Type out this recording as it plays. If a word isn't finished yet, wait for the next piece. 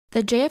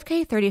The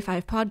JFK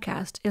 35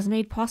 podcast is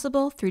made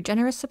possible through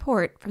generous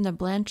support from the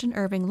Blanche and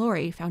Irving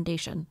Laurie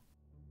Foundation.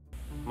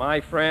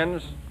 My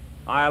friends,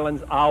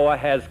 Ireland's hour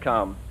has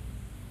come.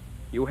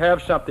 You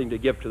have something to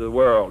give to the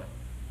world,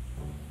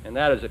 and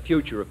that is a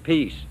future of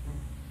peace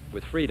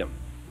with freedom.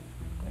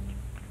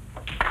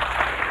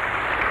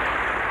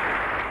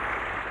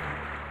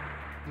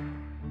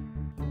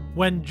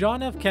 When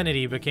John F.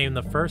 Kennedy became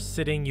the first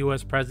sitting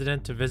U.S.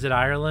 president to visit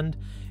Ireland,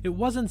 it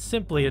wasn't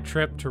simply a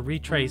trip to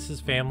retrace his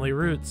family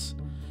roots.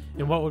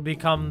 In what would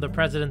become the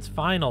president's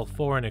final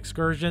foreign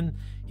excursion,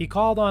 he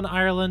called on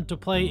Ireland to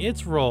play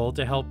its role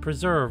to help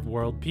preserve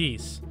world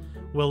peace.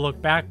 We'll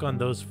look back on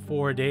those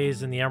 4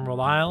 days in the Emerald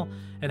Isle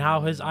and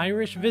how his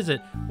Irish visit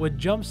would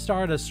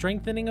jumpstart a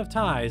strengthening of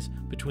ties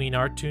between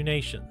our two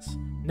nations.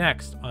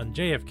 Next on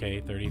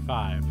JFK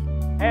 35.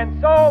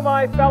 And so,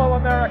 my fellow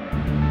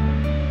Americans,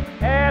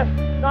 ask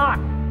not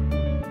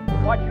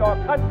what your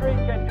country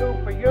can do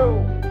for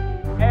you.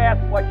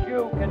 Ask what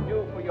you can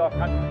do for your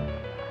country.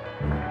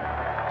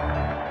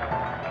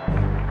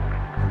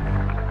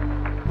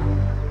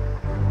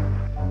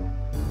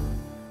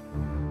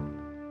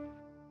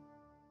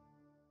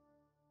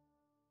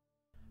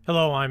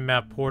 Hello, I'm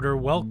Matt Porter.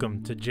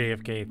 Welcome to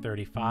JFK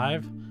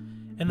 35.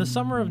 In the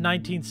summer of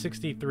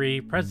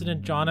 1963,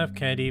 President John F.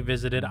 Kennedy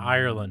visited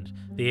Ireland,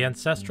 the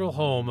ancestral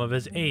home of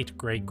his 8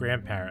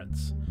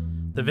 great-grandparents.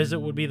 The visit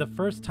would be the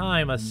first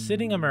time a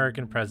sitting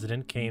American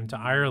president came to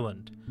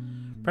Ireland.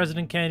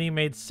 President Kennedy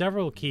made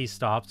several key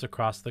stops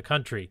across the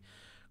country.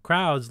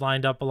 Crowds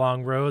lined up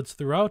along roads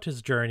throughout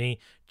his journey,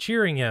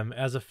 cheering him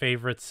as a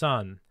favorite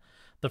son,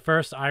 the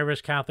first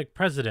Irish Catholic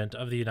president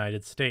of the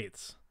United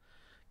States.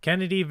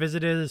 Kennedy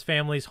visited his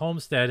family's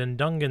homestead in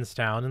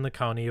Dunganstown in the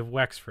county of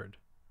Wexford.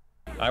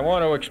 I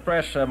want to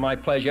express my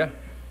pleasure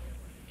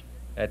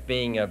at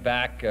being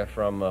back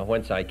from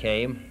whence I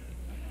came.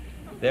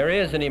 There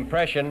is an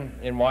impression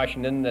in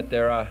Washington that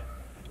there are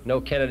no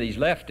Kennedys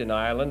left in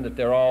Ireland, that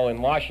they're all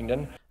in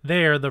Washington.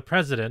 There, the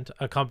president,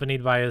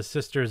 accompanied by his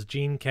sisters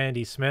Jean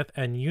Kennedy Smith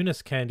and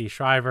Eunice Kennedy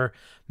Shriver,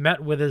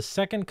 met with his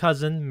second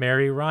cousin,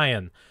 Mary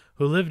Ryan,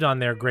 who lived on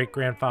their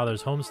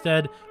great-grandfather's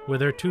homestead with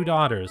her 2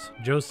 daughters,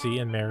 Josie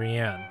and Mary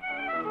Ann.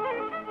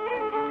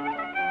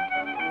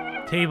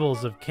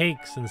 Tables of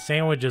cakes and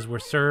sandwiches were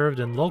served,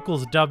 and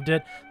locals dubbed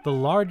it the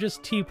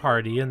largest tea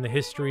party in the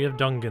history of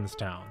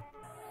Dunganstown.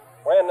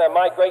 When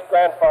my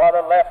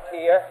great-grandfather left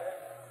here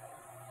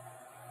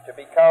to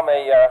become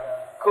a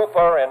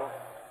cooper in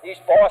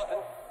East Boston,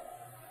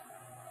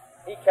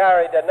 he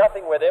carried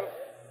nothing with him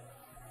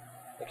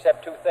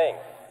except 2 things: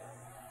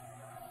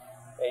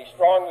 a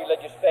strong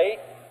religious faith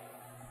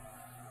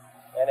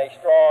and a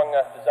strong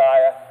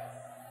desire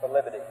for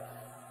liberty.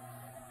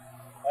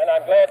 And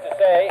I'm glad to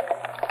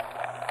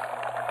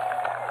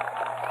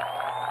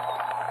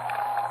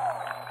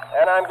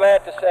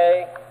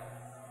say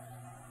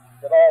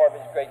that all of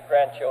his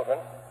great-grandchildren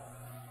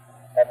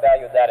have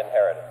valued that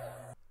inheritance.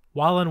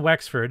 While in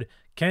Wexford,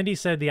 Kennedy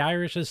said the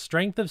Irish's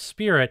strength of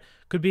spirit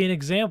could be an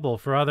example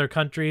for other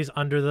countries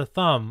under the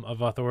thumb of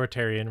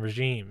authoritarian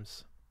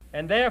regimes.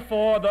 And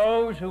therefore,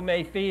 those who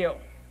may feel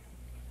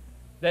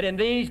that in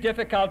these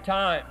difficult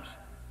times,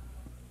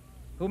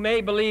 who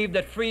may believe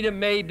that freedom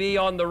may be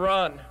on the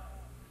run,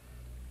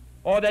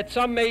 or that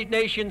some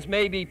nations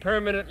may be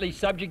permanently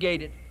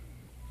subjugated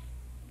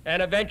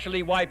and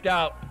eventually wiped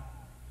out,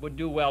 would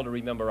do well to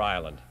remember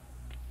Ireland.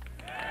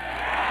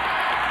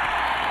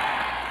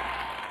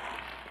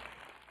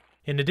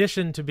 In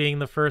addition to being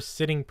the first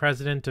sitting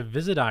president to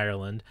visit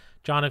Ireland,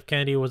 John F.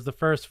 Kennedy was the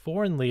first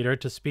foreign leader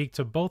to speak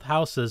to both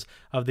houses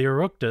of the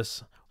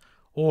Oireachtas,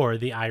 or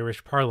the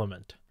Irish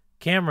Parliament.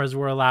 Cameras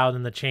were allowed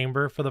in the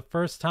chamber for the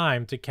first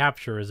time to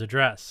capture his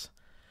address.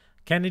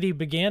 Kennedy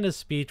began his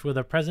speech with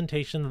a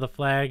presentation of the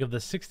flag of the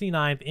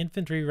 69th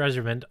Infantry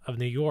Regiment of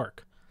New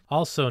York,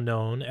 also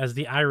known as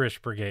the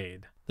Irish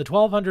Brigade. The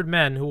 1,200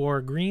 men who wore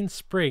a green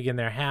sprig in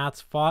their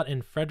hats fought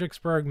in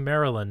Fredericksburg,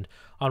 Maryland,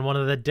 on one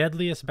of the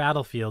deadliest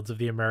battlefields of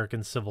the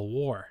American Civil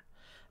War.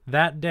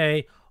 That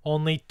day,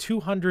 only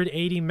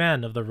 280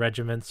 men of the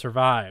regiment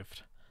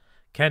survived.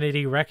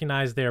 Kennedy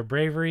recognized their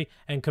bravery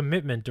and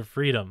commitment to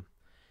freedom.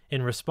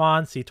 In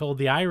response, he told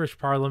the Irish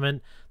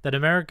Parliament that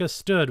America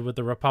stood with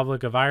the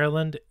Republic of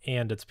Ireland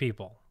and its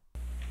people.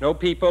 No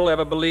people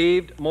ever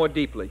believed more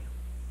deeply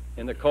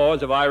in the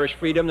cause of Irish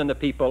freedom than the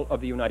people of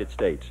the United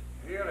States.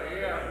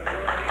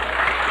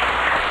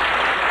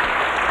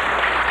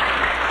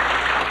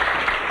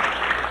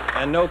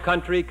 And no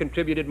country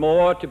contributed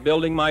more to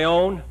building my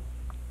own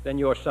than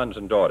your sons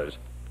and daughters.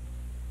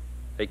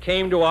 They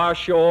came to our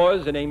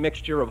shores in a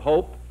mixture of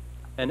hope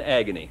and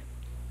agony,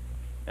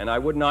 and I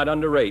would not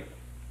underrate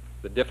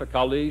the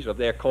difficulties of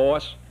their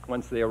course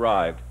once they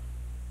arrived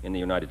in the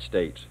United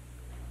States.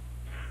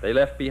 They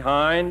left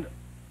behind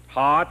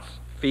hearts,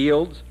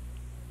 fields,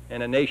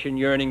 and a nation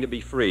yearning to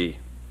be free.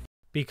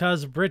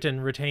 Because Britain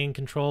retained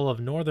control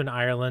of Northern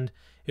Ireland,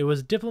 it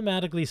was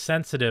diplomatically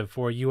sensitive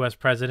for a U.S.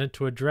 president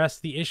to address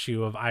the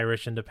issue of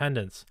Irish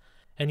independence.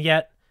 And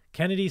yet,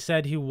 Kennedy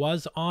said he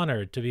was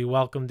honored to be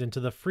welcomed into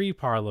the free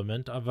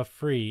Parliament of a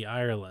free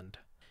Ireland.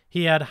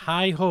 He had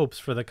high hopes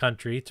for the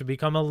country to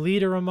become a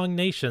leader among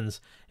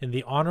nations in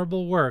the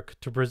honorable work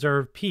to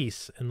preserve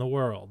peace in the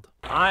world.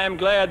 I am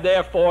glad,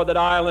 therefore, that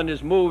Ireland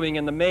is moving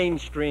in the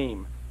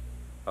mainstream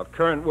of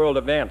current world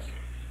events,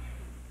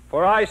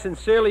 for I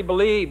sincerely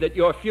believe that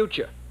your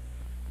future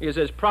is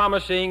as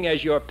promising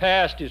as your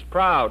past is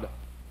proud,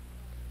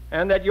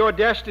 and that your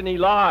destiny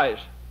lies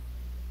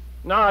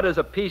not as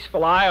a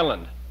peaceful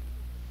island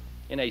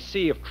in a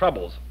sea of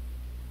troubles,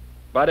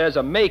 but as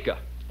a maker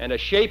and a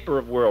shaper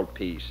of world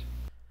peace.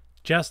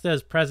 Just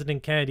as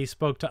President Kennedy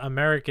spoke to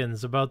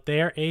Americans about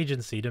their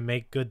agency to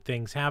make good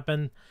things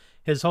happen,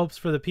 his hopes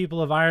for the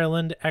people of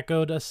Ireland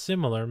echoed a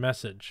similar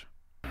message.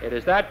 It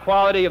is that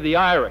quality of the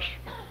Irish,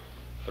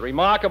 the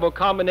remarkable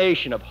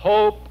combination of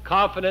hope,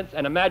 confidence,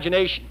 and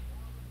imagination,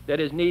 that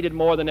is needed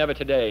more than ever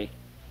today.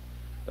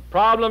 The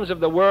problems of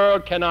the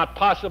world cannot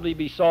possibly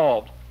be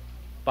solved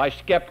by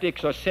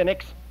skeptics or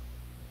cynics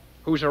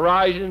whose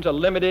horizons are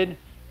limited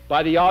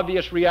by the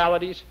obvious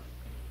realities.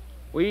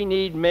 We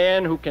need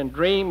men who can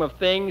dream of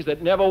things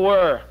that never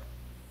were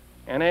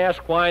and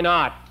ask why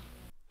not.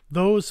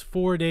 Those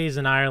 4 days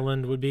in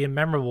Ireland would be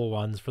memorable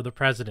ones for the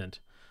president.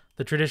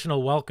 The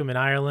traditional welcome in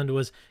Ireland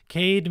was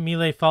Céad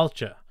Míle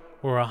Fáilte,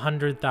 or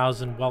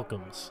 100,000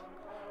 welcomes.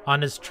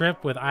 On his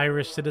trip, with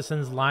Irish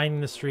citizens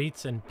lining the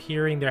streets and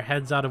peering their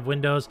heads out of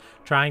windows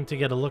trying to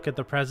get a look at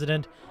the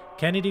president,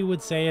 Kennedy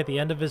would say at the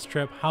end of his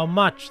trip how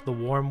much the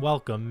warm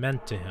welcome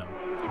meant to him.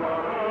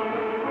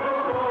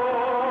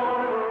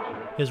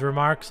 His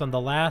remarks on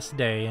the last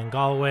day in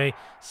Galway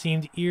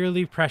seemed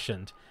eerily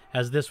prescient,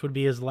 as this would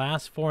be his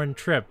last foreign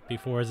trip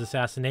before his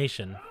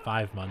assassination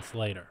 5 months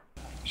later.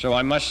 So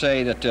I must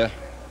say that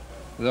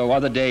though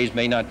other days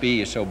may not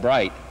be so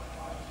bright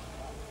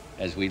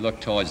as we look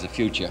towards the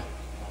future,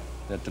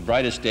 that the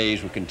brightest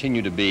days will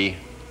continue to be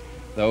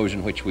those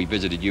in which we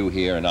visited you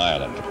here in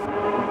Ireland.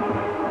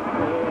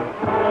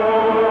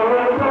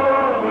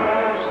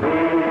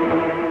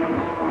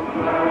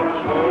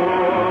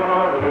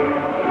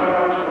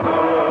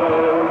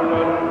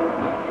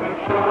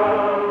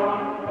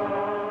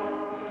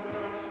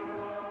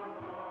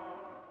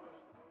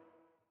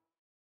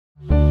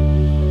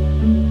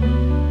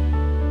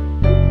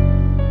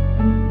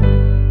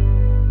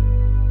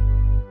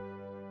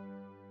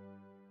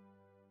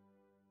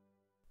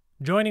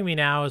 Joining me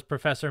now is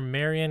Professor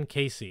Marion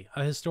Casey,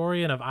 a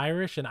historian of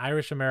Irish and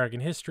Irish-American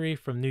history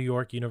from New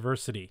York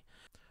University.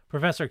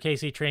 Professor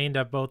Casey trained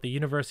at both the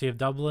University of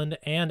Dublin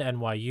and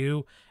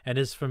NYU and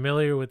is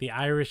familiar with the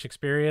Irish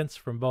experience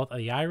from both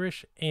the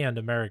Irish and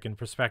American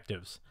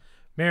perspectives.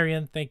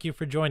 Marion, thank you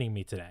for joining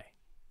me today.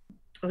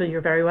 Well,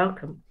 you're very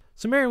welcome.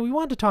 So Marion, we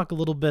want to talk a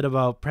little bit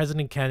about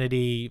President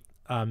Kennedy,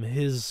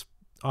 his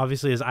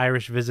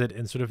Irish visit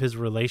and sort of his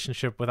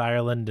relationship with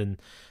Ireland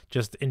and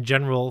just in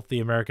general, the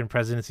American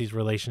presidency's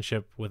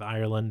relationship with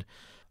Ireland.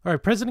 All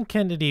right, President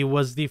Kennedy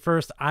was the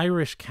first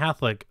Irish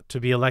Catholic to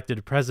be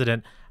elected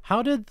president.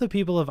 How did the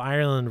people of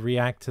Ireland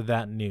react to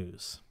that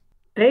news?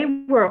 They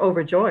were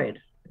overjoyed.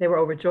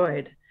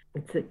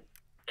 It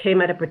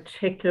came at a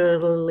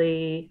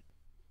particularly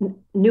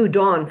new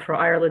dawn for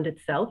Ireland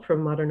itself, for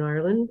modern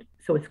Ireland.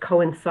 So it's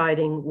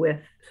coinciding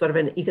with sort of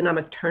an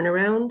economic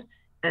turnaround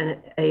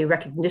and a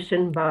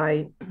recognition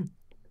by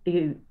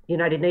the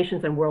United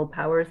Nations and world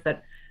powers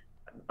that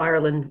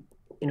Ireland,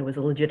 was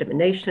a legitimate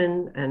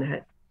nation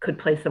and could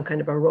play some kind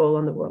of a role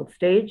on the world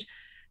stage.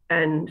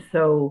 And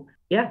so,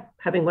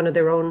 having one of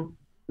their own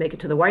make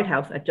it to the White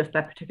House at just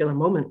that particular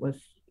moment was,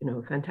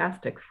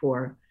 fantastic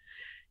for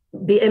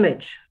the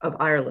image of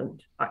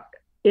Ireland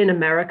in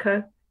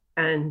America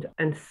and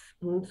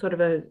sort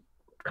of a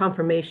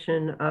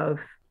confirmation of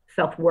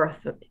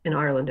self-worth in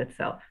Ireland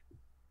itself,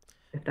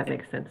 if that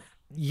makes sense.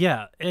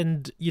 Yeah,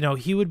 and,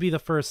 he would be the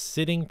first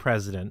sitting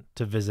president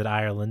to visit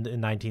Ireland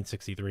in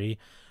 1963.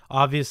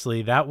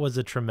 Obviously, that was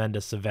a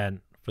tremendous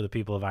event for the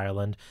people of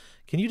Ireland.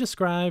 Can you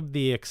describe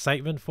the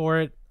excitement for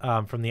it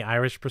from the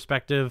Irish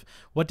perspective?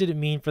 What did it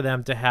mean for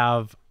them to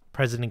have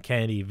President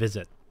Kennedy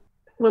visit?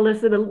 Well,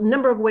 there's a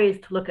number of ways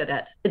to look at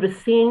it. It was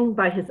seen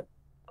by his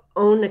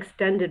own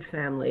extended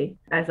family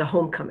as a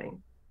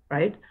homecoming,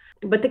 right?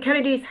 But the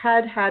Kennedys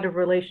had a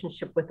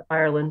relationship with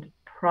Ireland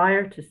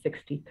prior to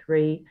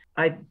 63.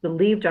 I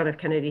believe John F.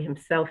 Kennedy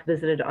himself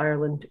visited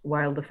Ireland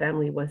while the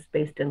family was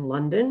based in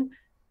London.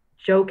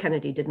 Joe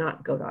Kennedy did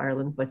not go to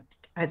Ireland, but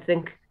I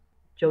think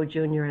Joe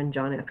Jr. and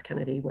John F.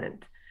 Kennedy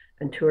went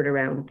and toured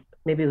around,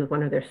 maybe with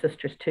one of their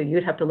sisters too.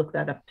 You'd have to look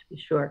that up to be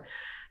sure.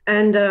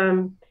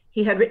 And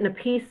he had written a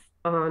piece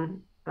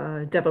on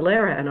De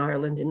Valera in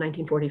Ireland in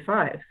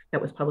 1945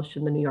 that was published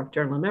in the New York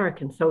Journal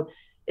American. So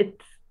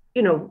it's,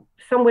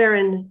 somewhere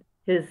in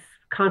his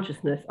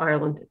consciousness,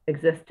 Ireland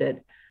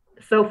existed.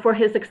 So for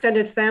his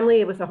extended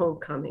family, it was a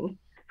homecoming.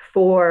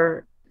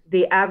 For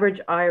the average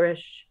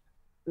Irish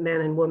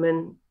man and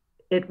woman,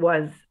 it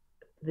was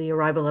the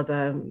arrival of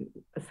a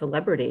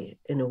celebrity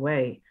in a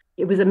way.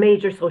 It was a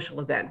major social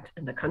event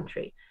in the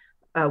country.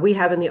 We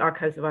have in the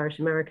Archives of Irish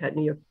America at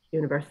New York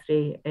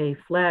University a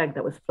flag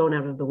that was thrown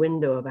out of the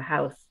window of a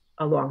house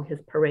along his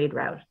parade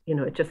route.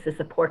 It just is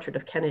a portrait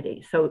of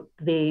Kennedy. So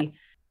the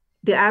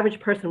average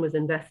person was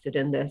invested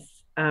in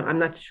this. I'm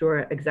not sure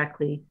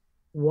exactly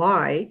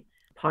why.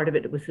 Part of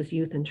it was his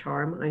youth and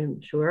charm, I am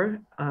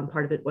sure.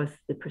 Part of it was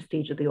the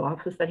prestige of the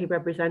office that he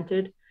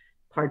represented.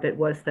 Part of it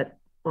was that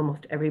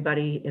almost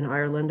everybody in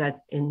Ireland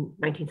in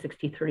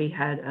 1963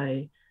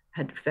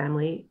 had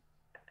family,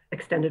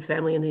 extended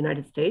family in the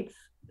United States.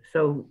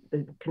 So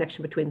the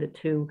connection between the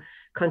two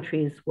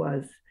countries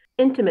was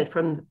intimate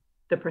from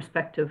the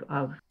perspective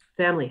of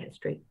family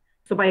history.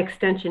 So by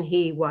extension,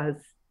 he was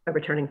a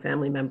returning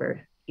family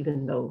member,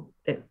 even though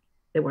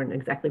they weren't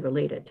exactly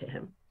related to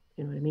him.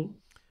 You know what I mean?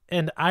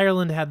 And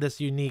Ireland had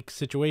this unique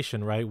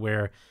situation, right,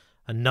 where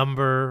a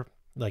number,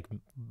 like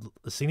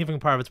a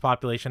significant part of its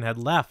population had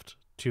left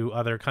to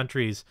other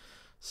countries.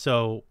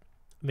 So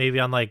maybe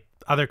unlike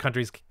other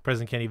countries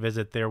President Kennedy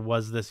visit, there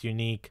was this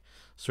unique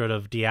sort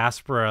of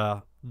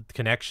diaspora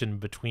connection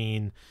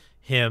between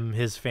him,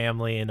 his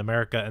family in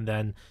America, and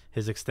then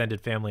his extended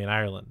family in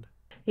Ireland.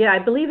 Yeah, I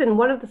believe in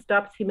one of the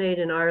stops he made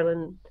in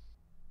Ireland,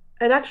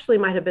 it actually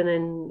might have been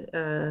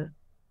in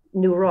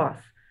New Ross.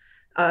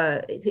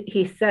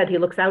 He said, he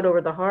looks out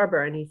over the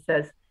harbor and he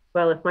says,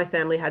 well, if my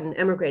family hadn't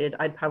emigrated,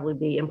 I'd probably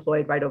be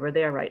employed right over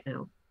there right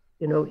now.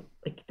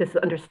 Like this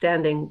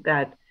understanding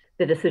that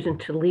the decision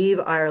to leave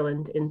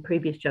Ireland in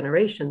previous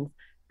generations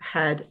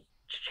had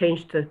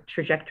changed the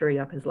trajectory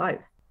of his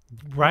life.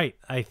 Right.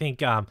 I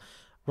think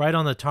right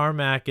on the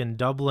tarmac in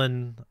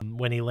Dublin,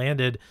 when he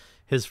landed,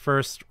 his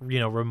first,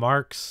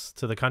 remarks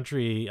to the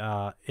country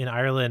in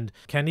Ireland,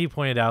 Kennedy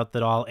pointed out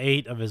that all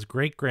 8 of his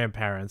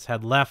great-grandparents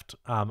had left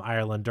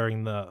Ireland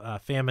during the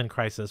famine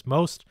crisis,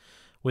 most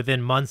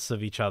within months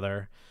of each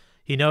other.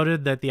 He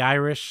noted that the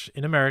Irish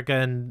in America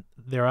and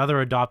their other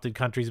adopted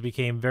countries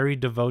became very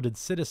devoted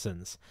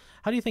citizens.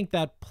 How do you think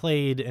that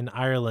played in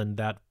Ireland,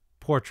 that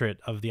portrait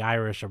of the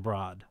Irish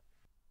abroad?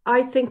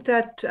 I think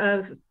that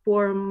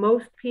for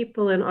most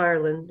people in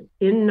Ireland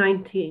in the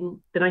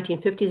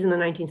 1950s and the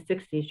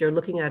 1960s, you're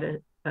looking at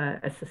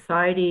a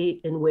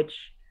society in which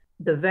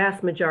the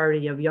vast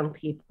majority of young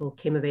people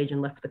came of age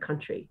and left the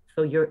country.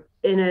 So you're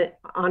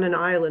on an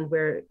island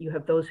where you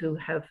have those who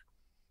have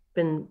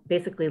been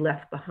basically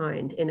left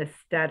behind in a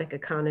static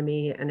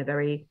economy and a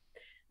very,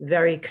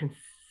 very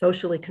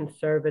socially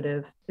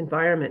conservative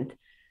environment.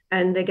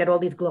 And they get all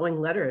these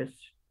glowing letters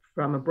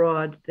from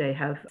abroad. They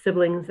have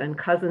siblings and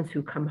cousins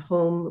who come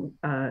home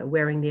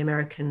wearing the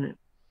American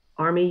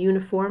Army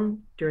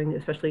uniform,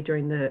 especially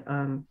during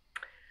the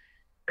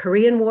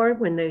Korean War,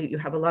 when you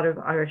have a lot of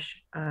Irish,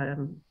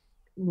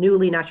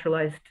 newly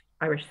naturalized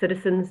Irish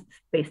citizens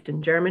based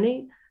in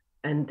Germany,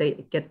 and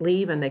they get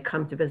leave and they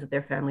come to visit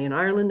their family in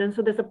Ireland. And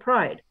so there's a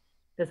pride.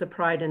 There's a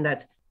pride in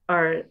that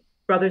our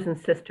brothers and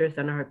sisters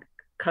and our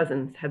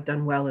cousins have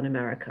done well in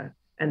America,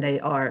 and they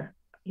are,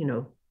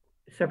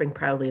 serving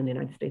proudly in the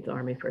United States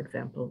Army, for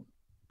example.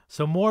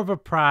 So more of a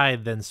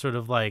pride than sort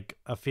of like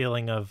a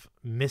feeling of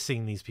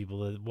missing these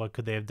people. What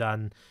could they have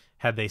done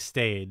had they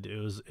stayed? It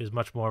was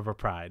much more of a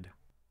pride.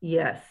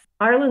 Yes.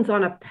 Ireland's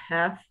on a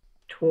path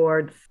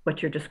towards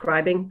what you're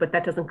describing, but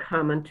that doesn't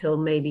come until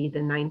maybe the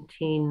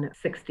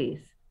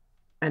 1960s.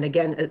 And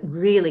again, it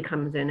really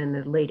comes in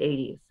the late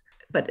 80s,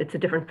 but it's a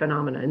different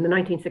phenomenon. In the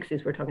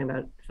 1960s, we're talking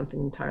about something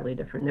entirely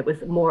different. It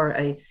was more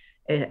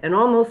an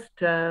almost,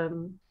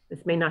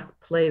 this may not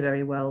play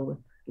very well with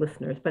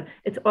listeners, but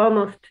it's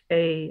almost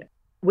a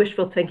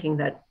wishful thinking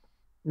that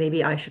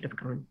maybe I should have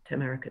gone to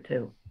America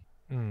too.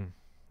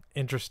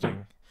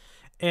 Interesting.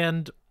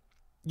 And,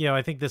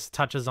 I think this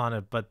touches on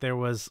it, but there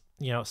was,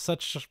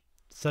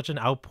 such an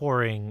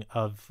outpouring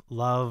of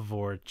love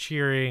or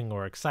cheering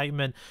or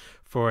excitement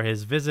for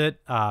his visit.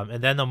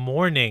 And then the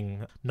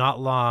morning, not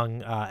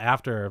long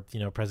after,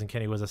 President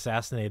Kennedy was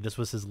assassinated, this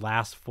was his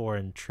last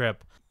foreign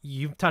trip.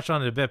 You've touched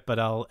on it a bit, but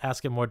I'll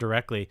ask it more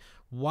directly.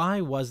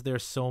 Why was there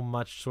so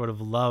much sort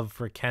of love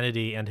for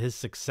Kennedy and his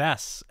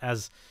success?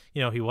 As,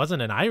 he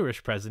wasn't an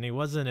Irish president. He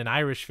wasn't an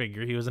Irish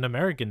figure. He was an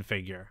American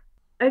figure.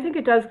 I think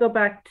it does go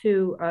back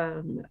to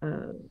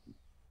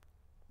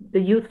the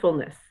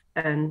youthfulness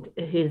and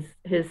his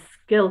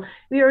skill.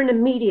 We are in a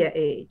media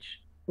age.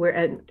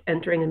 We're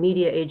entering a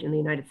media age in the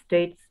United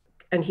States,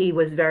 and he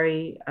was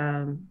very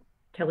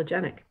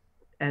telegenic,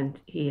 and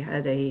he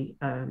had a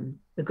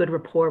good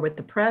rapport with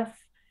the press,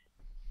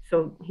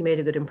 so he made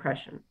a good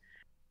impression.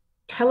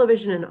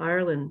 Television in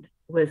Ireland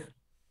was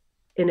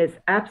in its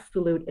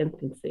absolute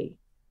infancy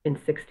in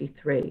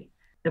 '63.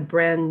 A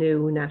brand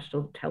new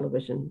national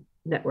television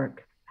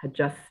network had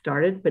just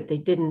started, but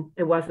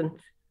it wasn't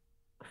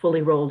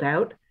fully rolled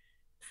out.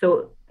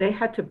 So they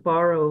had to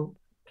borrow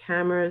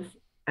cameras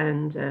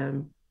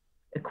and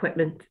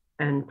equipment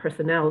and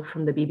personnel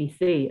from the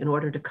BBC in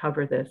order to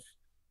cover this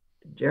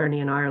journey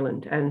in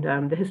Ireland.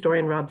 And the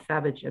historian Rob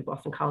Savage at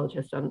Boston College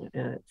has done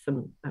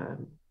some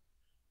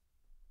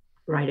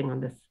writing on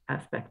this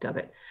aspect of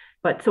it.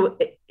 But so,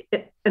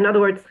 in other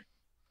words,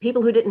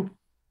 people who didn't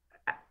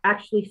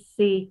actually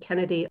see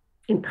Kennedy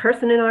in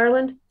person in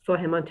Ireland saw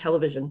him on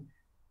television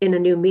in a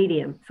new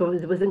medium. So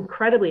it was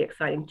incredibly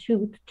exciting.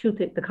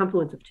 The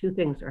confluence of two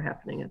things are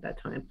happening at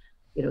that time.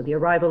 The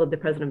arrival of the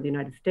President of the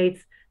United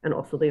States and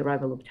also the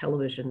arrival of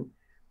television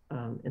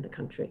in the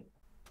country.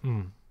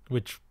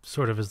 Which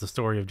sort of is the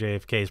story of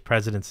JFK's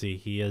presidency.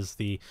 He is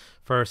the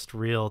first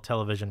real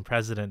television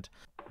president.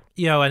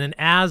 And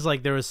as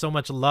like there was so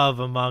much love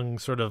among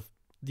sort of,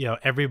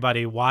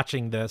 everybody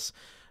watching this,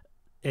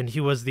 and he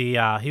was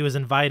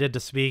invited to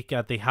speak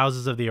at the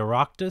Houses of the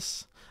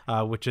Oireachtas,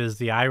 which is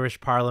the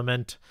Irish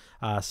Parliament,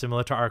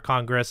 similar to our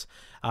Congress,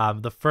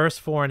 the first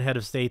foreign head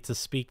of state to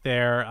speak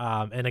there.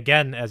 And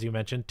again, as you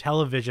mentioned,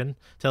 television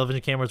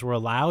cameras were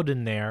allowed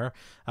in there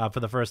for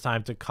the first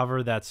time to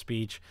cover that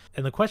speech.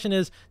 And the question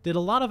is, did a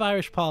lot of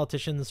Irish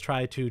politicians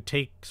try to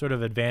take sort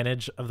of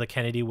advantage of the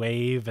Kennedy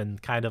wave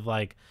and kind of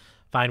like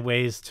find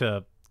ways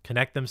to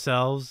connect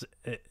themselves,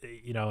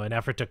 in an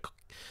effort to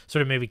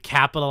sort of maybe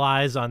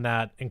capitalize on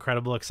that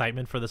incredible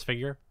excitement for this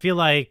figure? I feel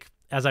like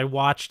as I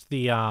watched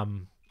the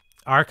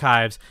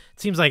archives, it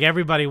seems like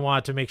everybody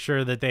wanted to make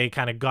sure that they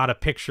kind of got a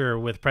picture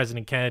with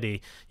President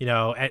Kennedy,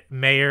 at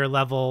mayor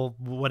level,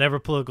 whatever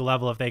political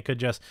level, if they could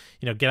just,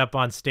 get up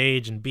on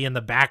stage and be in the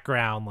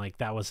background, like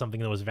that was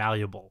something that was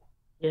valuable.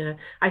 Yeah,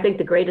 I think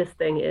the greatest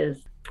thing is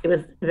it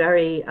was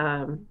very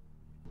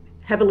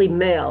heavily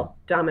male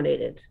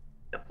dominated,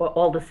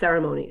 all the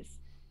ceremonies.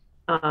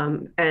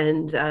 And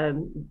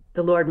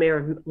the Lord Mayor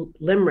of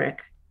Limerick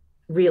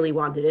really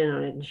wanted in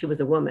on it, and she was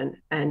a woman,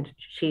 and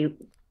she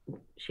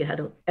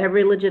had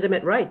every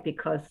legitimate right,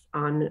 because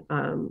on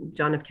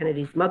John F.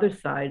 Kennedy's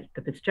mother's side,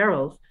 the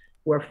Fitzgeralds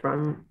were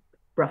from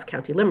Rough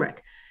County,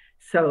 Limerick.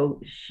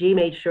 So she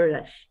made sure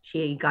that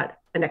she got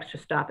an extra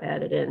stop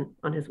added in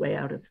on his way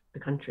out of the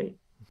country.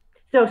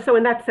 So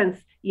in that sense,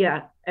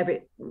 yeah,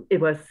 I'm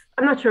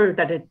not sure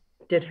that it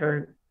did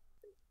her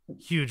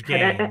huge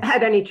gains,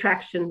 had any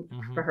traction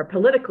for her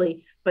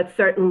politically, but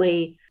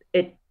certainly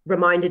it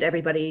reminded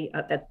everybody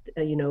that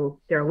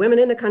there are women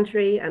in the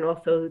country, and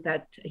also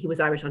that he was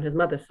Irish on his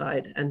mother's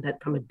side, and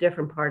that from a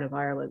different part of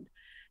Ireland.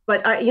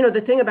 But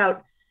the thing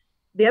about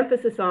the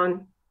emphasis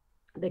on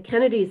the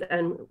Kennedys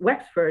and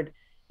Wexford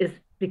is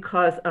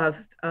because of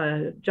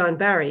John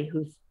Barry,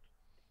 who's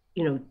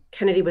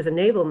Kennedy was a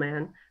naval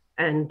man,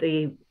 and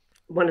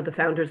one of the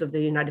founders of the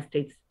United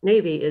States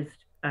Navy is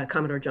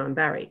Commodore John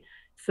Barry.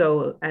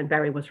 So, and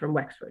Barry was from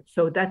Wexford.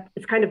 So that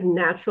it's kind of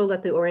natural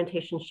that the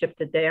orientation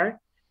shifted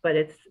there, but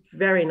it's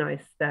very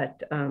nice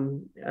that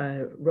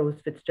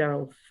Rose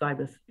Fitzgerald's side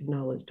was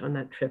acknowledged on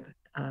that trip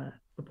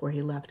before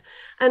he left.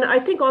 And I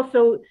think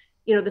also,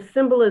 the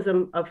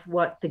symbolism of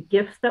what the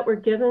gifts that were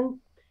given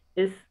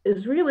is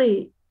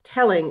really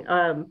telling.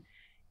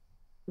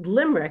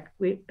 Limerick,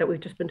 that we've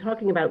just been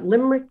talking about,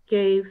 Limerick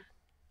gave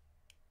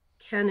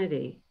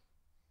Kennedy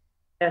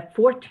a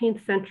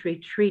 14th century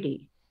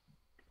treaty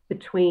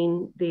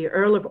between the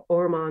Earl of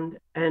Ormond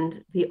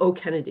and the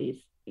O'Kennedys,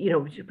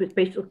 which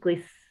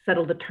basically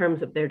settled the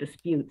terms of their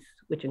disputes,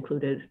 which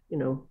included,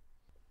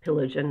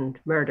 pillage and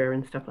murder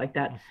and stuff like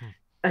that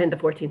in the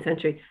 14th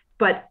century.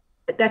 But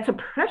that's a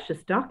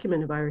precious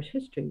document of Irish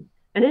history.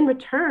 And in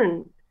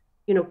return,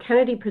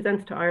 Kennedy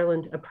presents to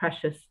Ireland a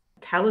precious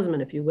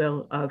talisman, if you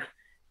will, of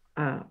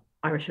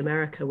Irish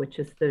America, which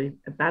is the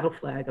battle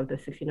flag of the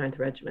 69th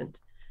Regiment,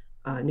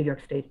 New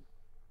York State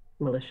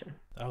Militia.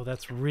 Oh,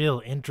 that's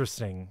real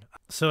interesting.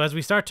 So as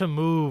we start to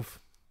move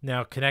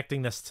now,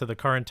 connecting this to the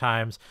current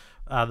times,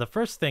 the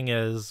first thing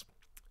is,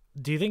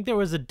 do you think there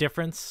was a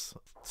difference,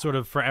 sort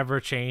of forever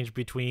change,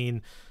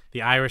 between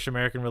the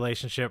Irish-American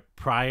relationship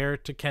prior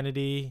to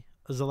Kennedy's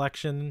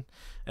election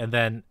and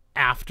then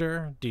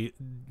after? Do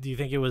you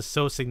think it was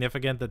so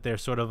significant that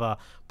there's sort of a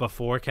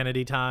before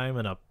Kennedy time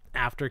and a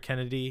after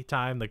Kennedy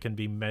time that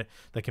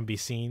can be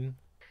seen?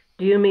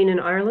 Do you mean in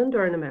Ireland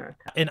or in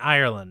America? In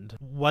Ireland.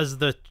 Was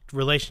the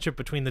relationship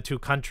between the two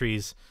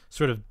countries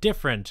sort of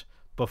different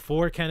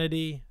before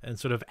Kennedy and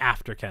sort of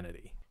after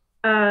Kennedy?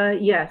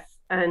 Yes.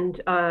 And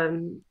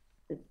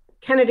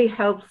Kennedy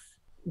helps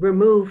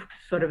remove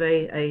sort of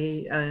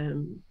a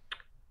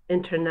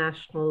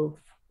international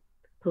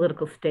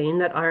political stain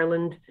that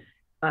Ireland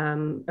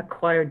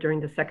acquired during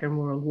the Second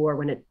World War,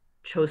 when it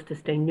chose to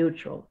stay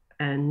neutral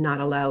and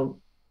not allow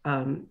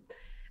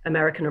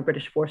American or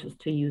British forces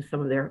to use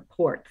some of their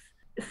ports.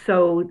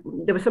 So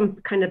there was some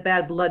kind of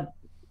bad blood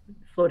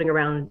floating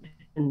around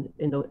in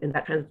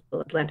that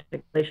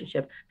transatlantic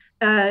relationship.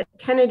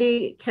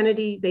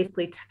 Kennedy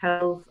basically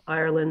tells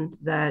Ireland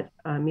that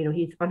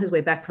he's on his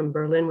way back from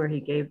Berlin, where he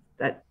gave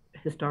that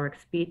historic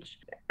speech,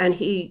 and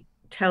he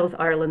tells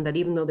Ireland that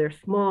even though they're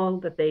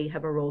small, that they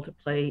have a role to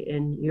play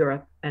in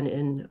Europe and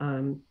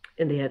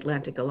in the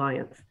Atlantic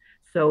Alliance.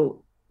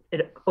 So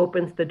it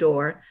opens the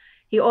door.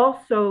 He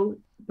also,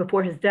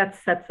 before his death,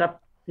 sets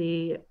up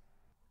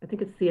I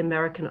think it's the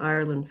American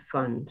Ireland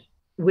Fund,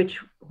 which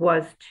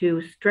was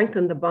to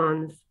strengthen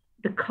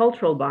the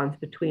cultural bonds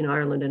between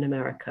Ireland and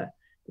America.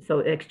 So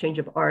exchange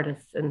of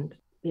artists and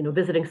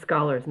visiting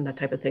scholars and that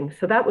type of thing.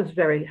 So that was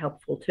very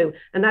helpful too.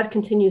 And that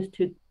continues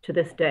to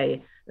this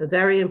day, a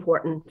very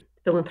important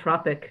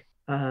philanthropic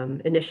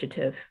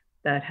initiative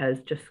that has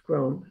just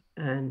grown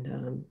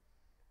and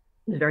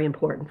is very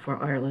important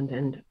for Ireland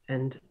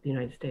and the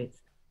United States.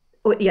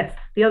 Oh, yes,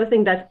 the other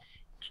thing that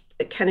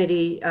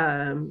Kennedy's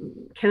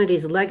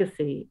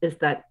legacy is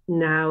that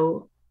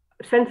now,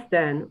 since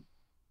then,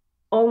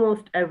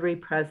 almost every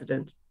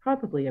president,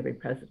 probably every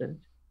president,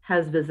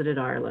 has visited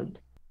Ireland.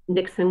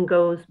 Nixon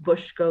goes,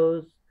 Bush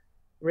goes,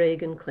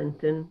 Reagan,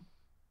 Clinton.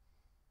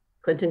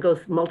 Clinton goes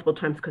multiple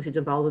times because he's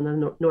involved in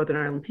the Northern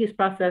Ireland peace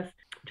process.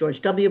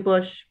 George W.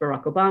 Bush,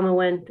 Barack Obama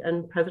went,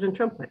 and President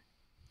Trump went.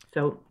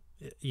 So,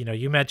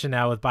 you mentioned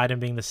now with Biden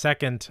being the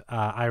second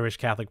Irish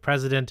Catholic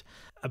president,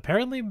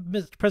 apparently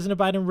President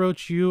Biden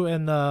wrote you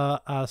and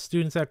the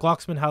students at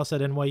Glocksman House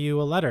at NYU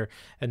a letter,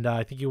 and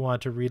I think you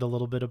wanted to read a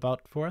little bit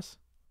about for us.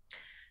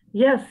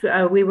 Yes,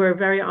 we were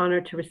very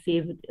honored to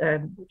receive,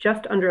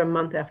 just under a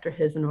month after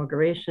his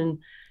inauguration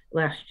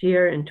last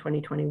year in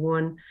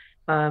 2021,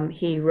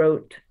 he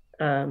wrote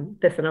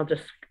this, and I'll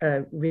just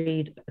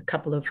read a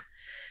couple of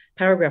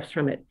paragraphs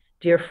from it.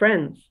 Dear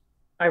friends,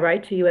 I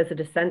write to you as a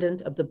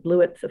descendant of the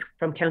Blewitts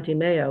from County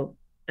Mayo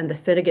and the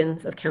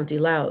Finnegans of County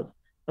Louth,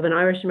 of an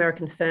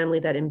Irish-American family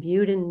that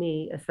imbued in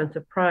me a sense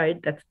of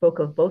pride that spoke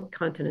of both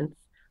continents,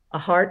 a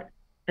heart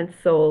and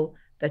soul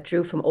that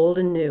drew from old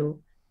and new,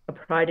 a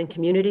pride in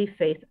community,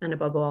 faith, and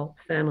above all,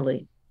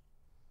 family.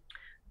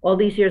 All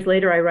these years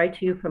later, I write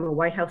to you from a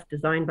White House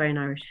designed by an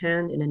Irish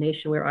hand in a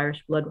nation where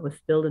Irish blood was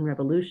spilled in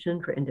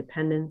revolution for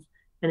independence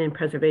and in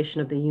preservation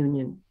of the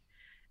Union.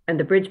 And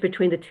the bridge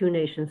between the two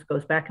nations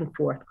goes back and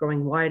forth,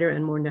 growing wider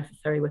and more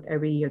necessary with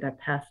every year that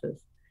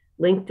passes.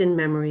 Linked in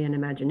memory and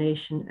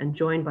imagination and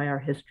joined by our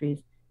histories,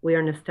 we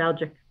are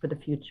nostalgic for the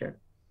future.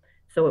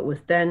 So it was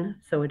then,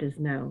 so it is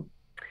now.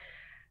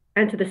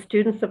 And to the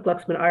students of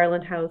Glucksman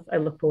Ireland House, I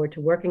look forward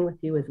to working with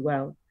you as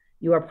well.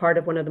 You are part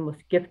of one of the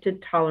most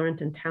gifted, tolerant,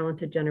 and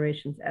talented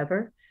generations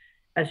ever.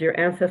 As your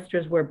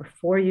ancestors were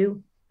before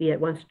you, be at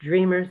once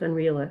dreamers and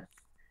realists,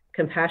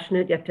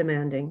 compassionate yet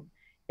demanding,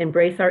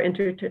 embrace our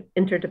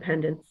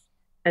interdependence,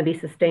 and be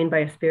sustained by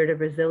a spirit of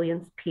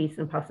resilience, peace,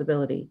 and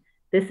possibility.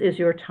 This is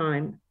your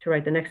time to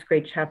write the next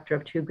great chapter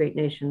of two great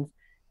nations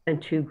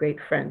and two great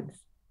friends.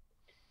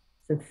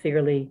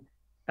 Sincerely,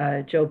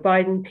 Joe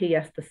Biden,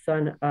 P.S., the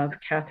son of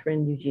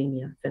Catherine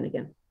Eugenia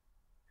Finnegan.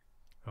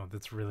 Oh,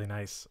 that's really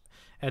nice.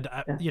 And,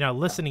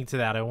 listening to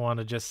that, I want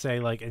to just say,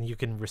 and you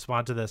can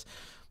respond to this,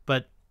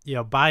 but,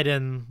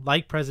 Biden,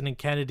 like President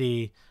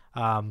Kennedy,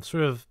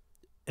 sort of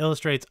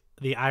illustrates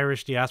the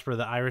Irish diaspora,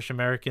 the Irish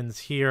Americans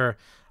here,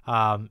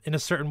 in a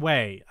certain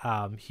way.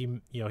 He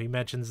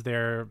mentions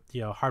their,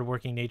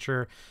 hardworking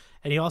nature,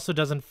 and he also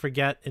doesn't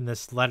forget in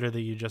this letter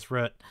that you just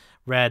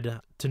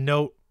read to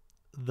note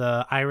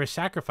the Irish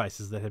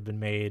sacrifices that had been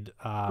made.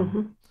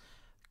 Can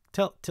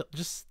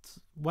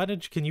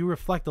you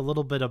reflect a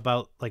little bit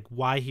about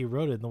why he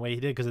wrote it and the way he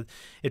did? Because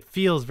it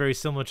feels very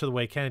similar to the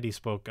way Kennedy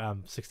spoke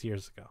 60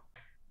 years ago.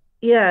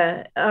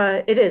 Yeah,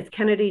 it is.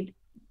 Kennedy,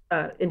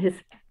 in his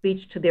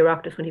speech to the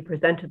Oireachtas when he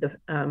presented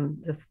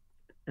the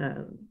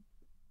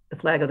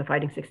flag of the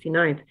Fighting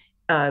 69th,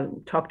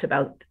 talked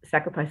about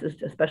sacrifices,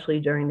 especially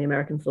during the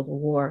American Civil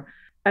War.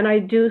 And I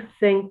do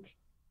think,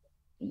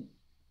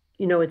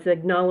 it's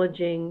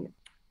acknowledging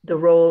the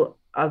role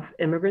of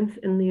immigrants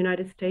in the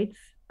United States,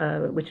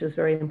 which is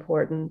very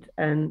important,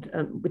 and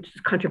which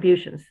is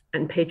contributions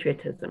and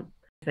patriotism.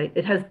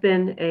 It has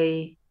been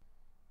a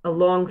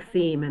long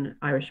theme in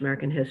Irish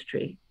American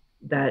history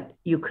that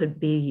you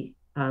could be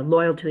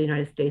loyal to the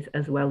United States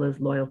as well as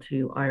loyal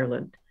to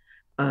Ireland,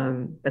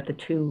 that the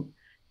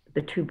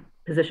two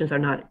positions are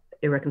not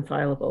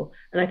irreconcilable.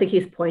 And I think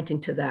he's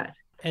pointing to that.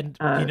 And,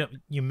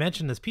 you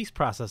mentioned this peace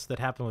process that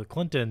happened with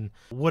Clinton.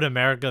 Would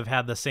America have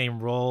had the same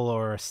role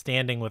or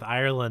standing with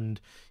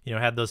Ireland,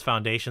 had those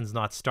foundations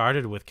not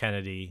started with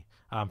Kennedy,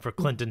 for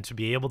Clinton to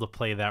be able to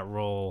play that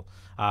role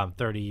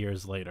 30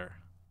 years later?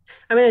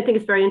 I mean, I think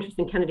it's very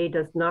interesting. Kennedy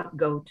does not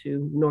go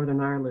to Northern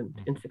Ireland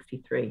in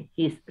 1963.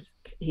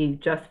 He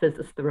just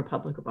visits the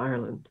Republic of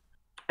Ireland.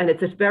 And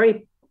it's a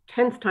very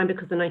tense time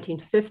because in the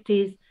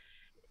 1950s,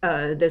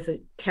 there's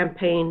a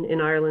campaign in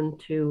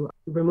Ireland to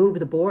remove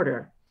the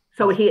border.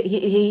 So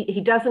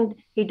he doesn't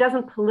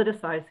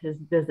politicize his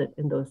visit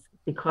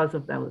because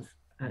of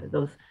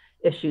those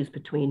issues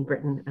between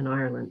Britain and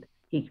Ireland.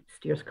 He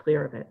steers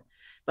clear of it.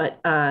 But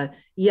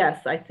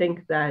yes, I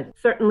think that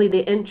certainly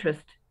the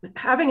interest,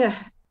 having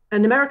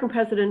an American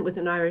president with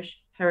an Irish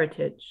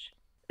heritage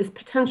is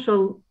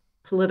potential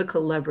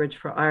political leverage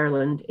for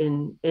Ireland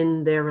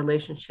in their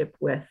relationship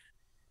with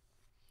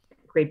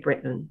Great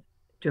Britain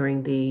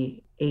during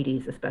the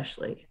 80s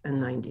especially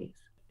and 90s.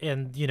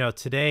 And,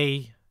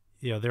 today,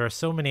 there are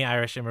so many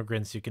Irish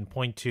immigrants you can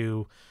point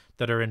to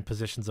that are in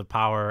positions of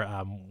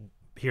power.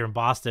 Here in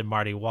Boston,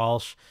 Marty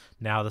Walsh,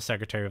 now the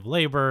Secretary of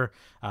Labor.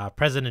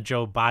 President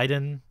Joe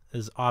Biden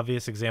is an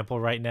obvious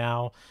example right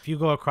now. If you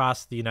go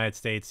across the United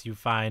States, you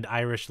find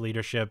Irish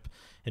leadership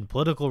in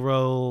political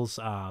roles,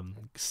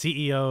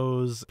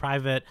 CEOs,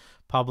 private,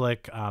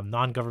 public,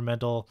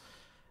 non-governmental.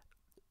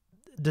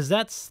 Does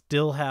that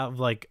still have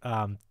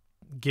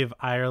give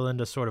Ireland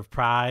a sort of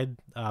pride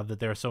that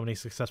there are so many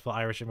successful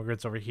Irish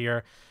immigrants over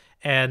here.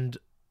 And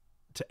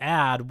to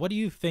add, what do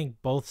you think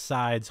both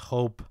sides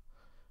hope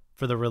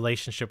for the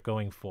relationship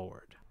going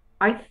forward?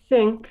 I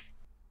think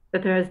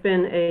that there has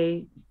been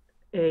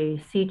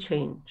a sea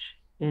change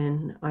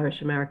in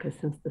Irish America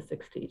since the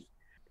 60s.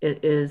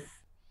 It is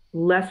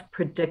less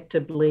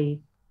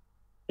predictably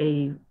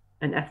an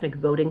ethnic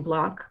voting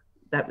bloc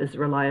that was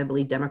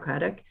reliably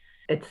Democratic.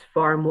 It's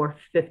far more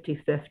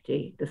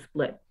 50-50, the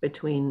split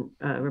between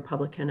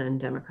Republican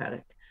and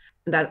Democratic.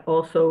 That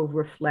also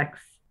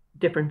reflects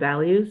different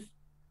values.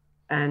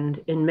 And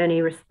in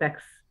many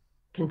respects,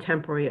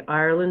 contemporary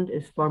Ireland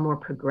is far more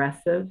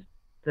progressive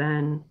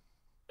than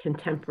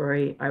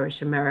contemporary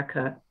Irish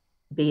America,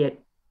 be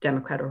it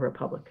Democrat or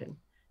Republican.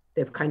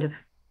 They've kind of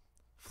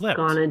Flipped.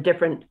 they've gone in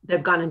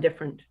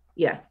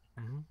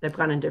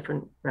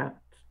different routes.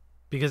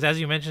 Because as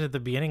you mentioned at the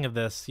beginning of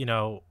this,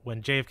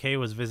 when JFK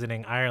was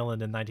visiting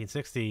Ireland in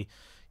 1960,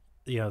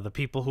 the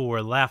people who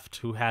were left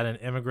who hadn't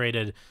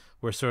immigrated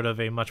were sort of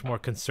a much more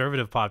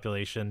conservative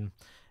population.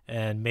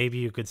 And maybe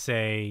you could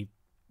say,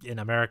 in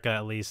America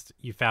at least,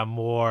 you found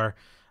more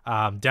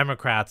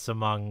Democrats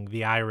among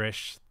the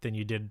Irish than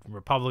you did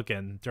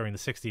Republican during the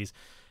 60s.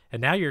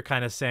 And now you're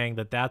kind of saying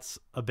that that's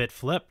a bit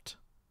flipped.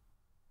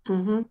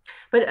 Mm-hmm.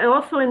 But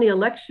also in the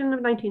election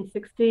of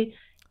 1960,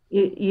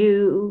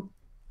 you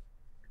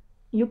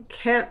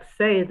can't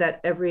say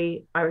that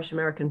every Irish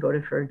American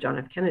voted for John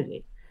F.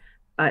 Kennedy.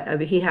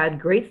 He had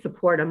great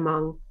support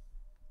among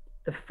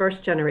the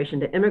first generation,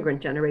 the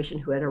immigrant generation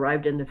who had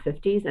arrived in the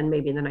 50s and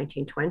maybe in the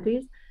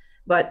 1920s.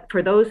 But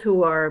for those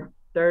who are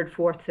third,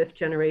 fourth, fifth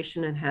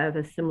generation and have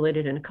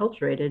assimilated and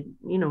acculturated,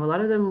 a lot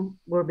of them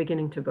were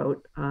beginning to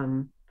vote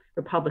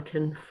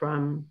Republican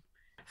from.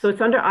 So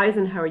it's under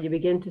Eisenhower you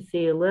begin to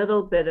see a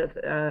little bit of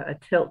a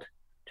tilt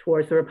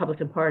towards the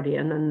Republican Party,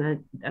 and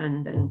then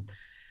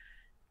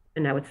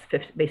and now it's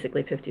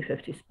basically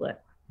 50-50 split.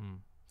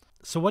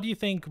 So what do you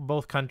think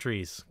both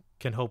countries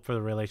can hope for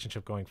the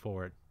relationship going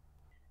forward?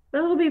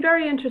 Well, it'll be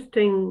very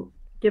interesting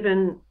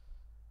given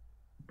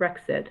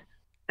Brexit,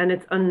 and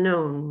it's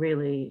unknown,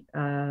 really.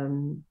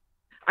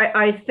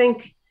 I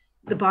think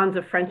the bonds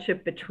of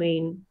friendship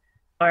between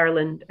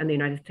Ireland and the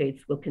United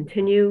States will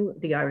continue.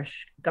 The Irish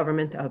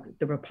government of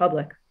the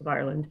Republic of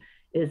Ireland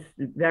is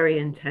very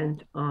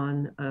intent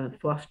on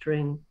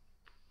fostering,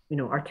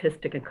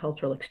 artistic and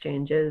cultural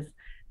exchanges,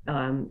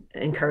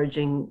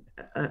 encouraging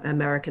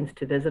Americans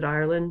to visit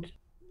Ireland.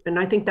 And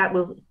I think that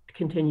will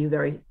continue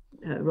very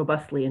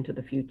robustly into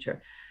the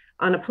future.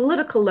 On a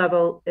political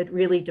level, it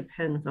really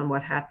depends on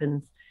what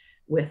happens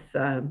with,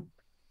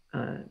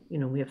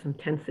 we have some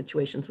tense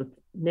situations with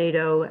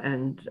NATO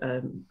and,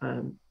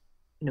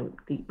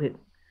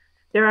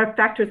 there are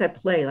factors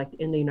at play, like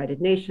in the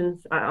United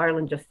Nations.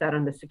 Ireland just sat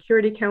on the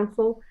Security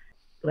Council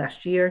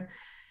last year.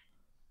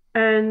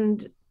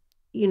 And,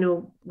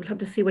 we'll have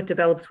to see what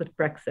develops with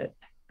Brexit,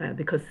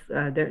 because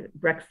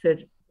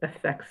Brexit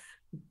affects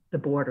the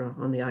border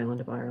on the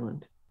island of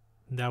Ireland.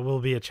 That will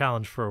be a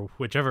challenge for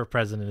whichever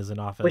president is in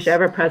office.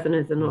 Whichever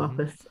president is in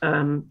office.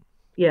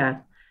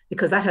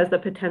 Because that has the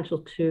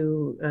potential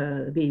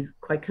to be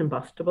quite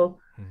combustible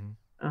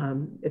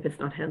if it's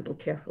not handled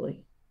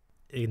carefully.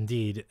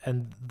 Indeed.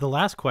 And the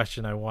last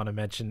question I want to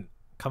mention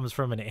comes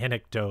from an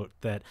anecdote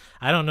that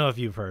I don't know if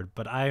you've heard,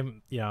 but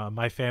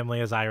my family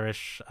is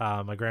Irish.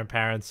 My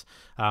grandparents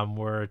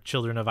were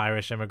children of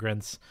Irish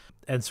immigrants.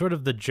 And sort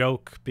of the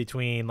joke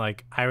between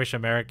like Irish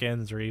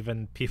Americans or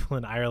even people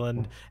in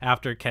Ireland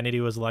after Kennedy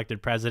was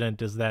elected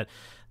president is that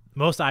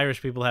most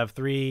Irish people have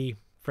 3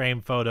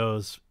 frame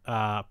photos,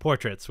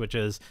 portraits, which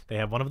is they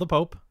have one of the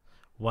Pope,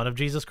 one of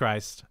Jesus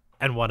Christ,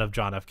 and one of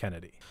John F.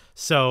 Kennedy.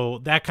 So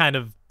that kind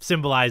of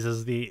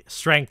symbolizes the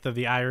strength of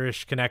the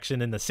Irish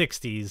connection in the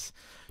 60s.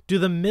 Do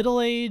the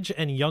middle-age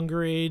and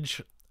younger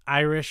age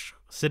Irish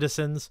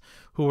citizens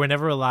who were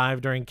never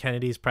alive during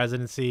Kennedy's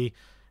presidency,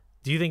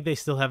 do you think they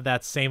still have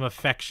that same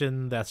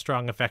affection, that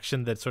strong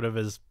affection that sort of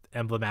is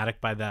emblematic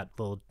by that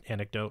little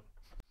anecdote?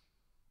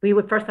 We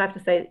would first have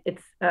to say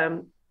it's,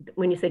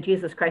 when you say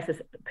Jesus Christ,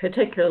 is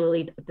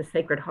particularly the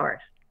Sacred Heart.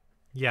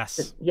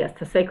 Yes. Yes,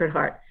 the Sacred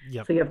Heart.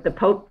 Yep. So you have the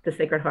Pope, the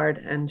Sacred Heart,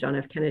 and John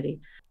F. Kennedy.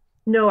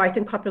 No, I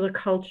think popular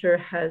culture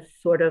has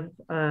sort of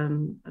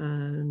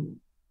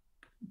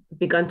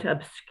begun to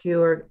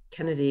obscure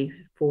Kennedy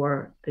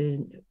for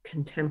the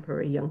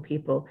contemporary young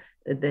people.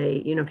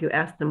 They, if you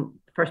ask them,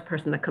 the first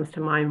person that comes to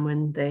mind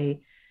when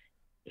they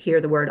hear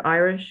the word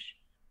Irish,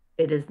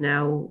 it is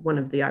now one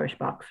of the Irish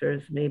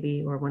boxers,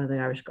 maybe, or one of the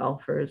Irish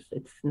golfers.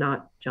 It's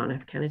not John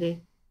F.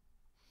 Kennedy.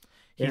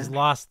 He's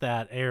lost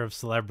that air of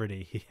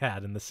celebrity he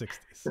had in the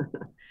 60s.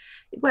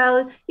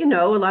 Well, a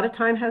lot of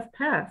time has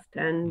passed,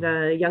 and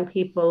young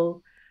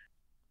people,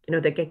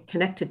 they get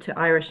connected to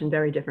Irish in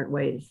very different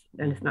ways,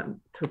 and it's not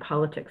through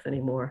politics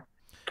anymore.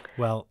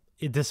 Well,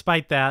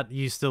 despite that,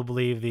 you still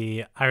believe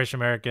the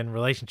Irish-American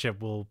relationship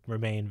will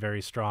remain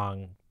very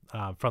strong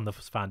from the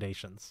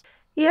foundations.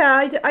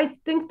 Yeah, I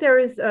think there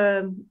is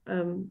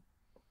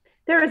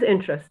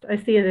interest. I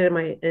see it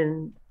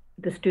in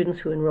the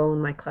students who enroll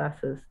in my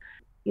classes.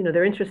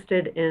 they're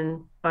interested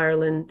in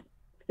Ireland.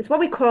 It's what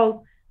we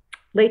call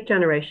late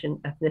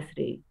generation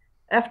ethnicity.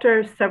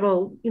 After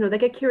several, they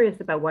get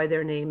curious about why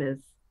their name is,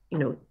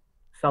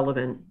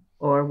 Sullivan,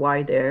 or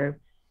why their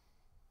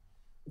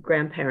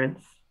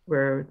grandparents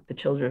were the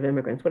children of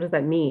immigrants. What does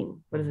that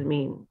mean? What does it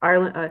mean?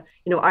 Ireland,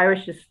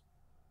 Irish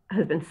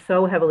has been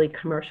so heavily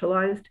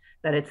commercialized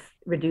that it's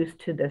reduced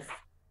to this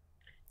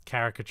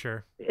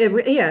caricature.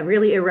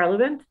 Really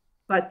irrelevant.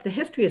 But the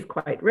history is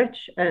quite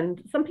rich,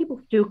 and some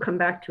people do come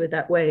back to it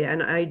that way.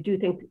 And I do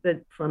think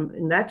that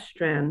in that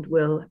strand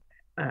will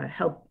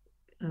help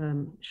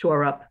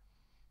shore up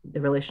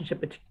the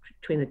relationship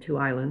between the two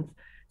islands.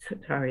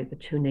 The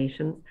two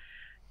nations.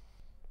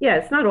 Yeah,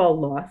 it's not all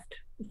lost.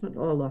 It's not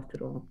all lost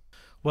at all.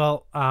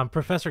 Well,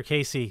 Professor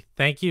Casey,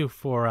 thank you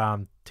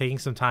for taking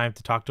some time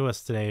to talk to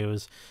us today. It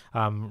was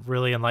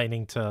really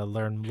enlightening to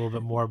learn a little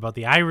bit more about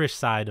the Irish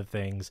side of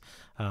things.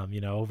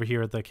 Over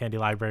here at the Kennedy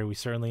Library, we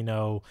certainly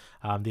know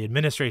the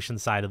administration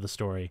side of the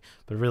story,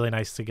 but really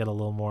nice to get a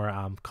little more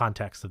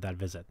context of that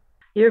visit.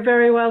 You're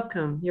very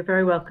welcome. You're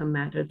very welcome,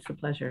 Matt. It's a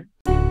pleasure.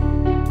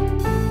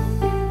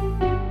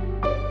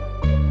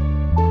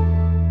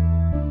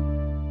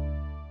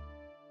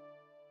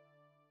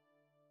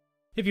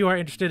 If you are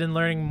interested in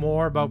learning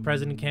more about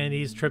President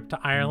Kennedy's trip to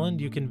Ireland,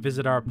 you can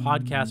visit our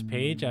podcast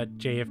page at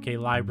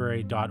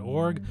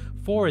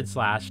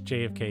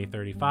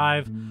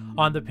jfklibrary.org/JFK35.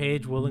 On the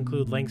page, we'll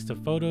include links to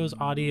photos,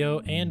 audio,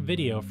 and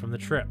video from the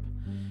trip.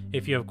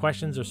 If you have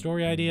questions or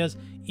story ideas,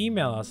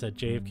 email us at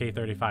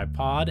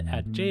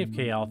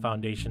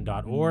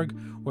jfk35pod@jfklfoundation.org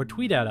or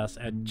tweet at us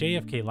at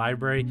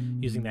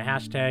jfklibrary using the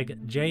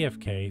hashtag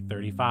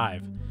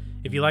JFK35.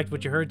 If you liked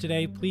what you heard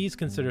today, please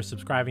consider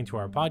subscribing to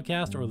our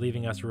podcast or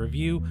leaving us a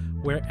review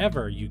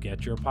wherever you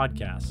get your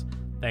podcasts.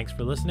 Thanks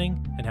for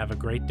listening, and have a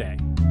great day.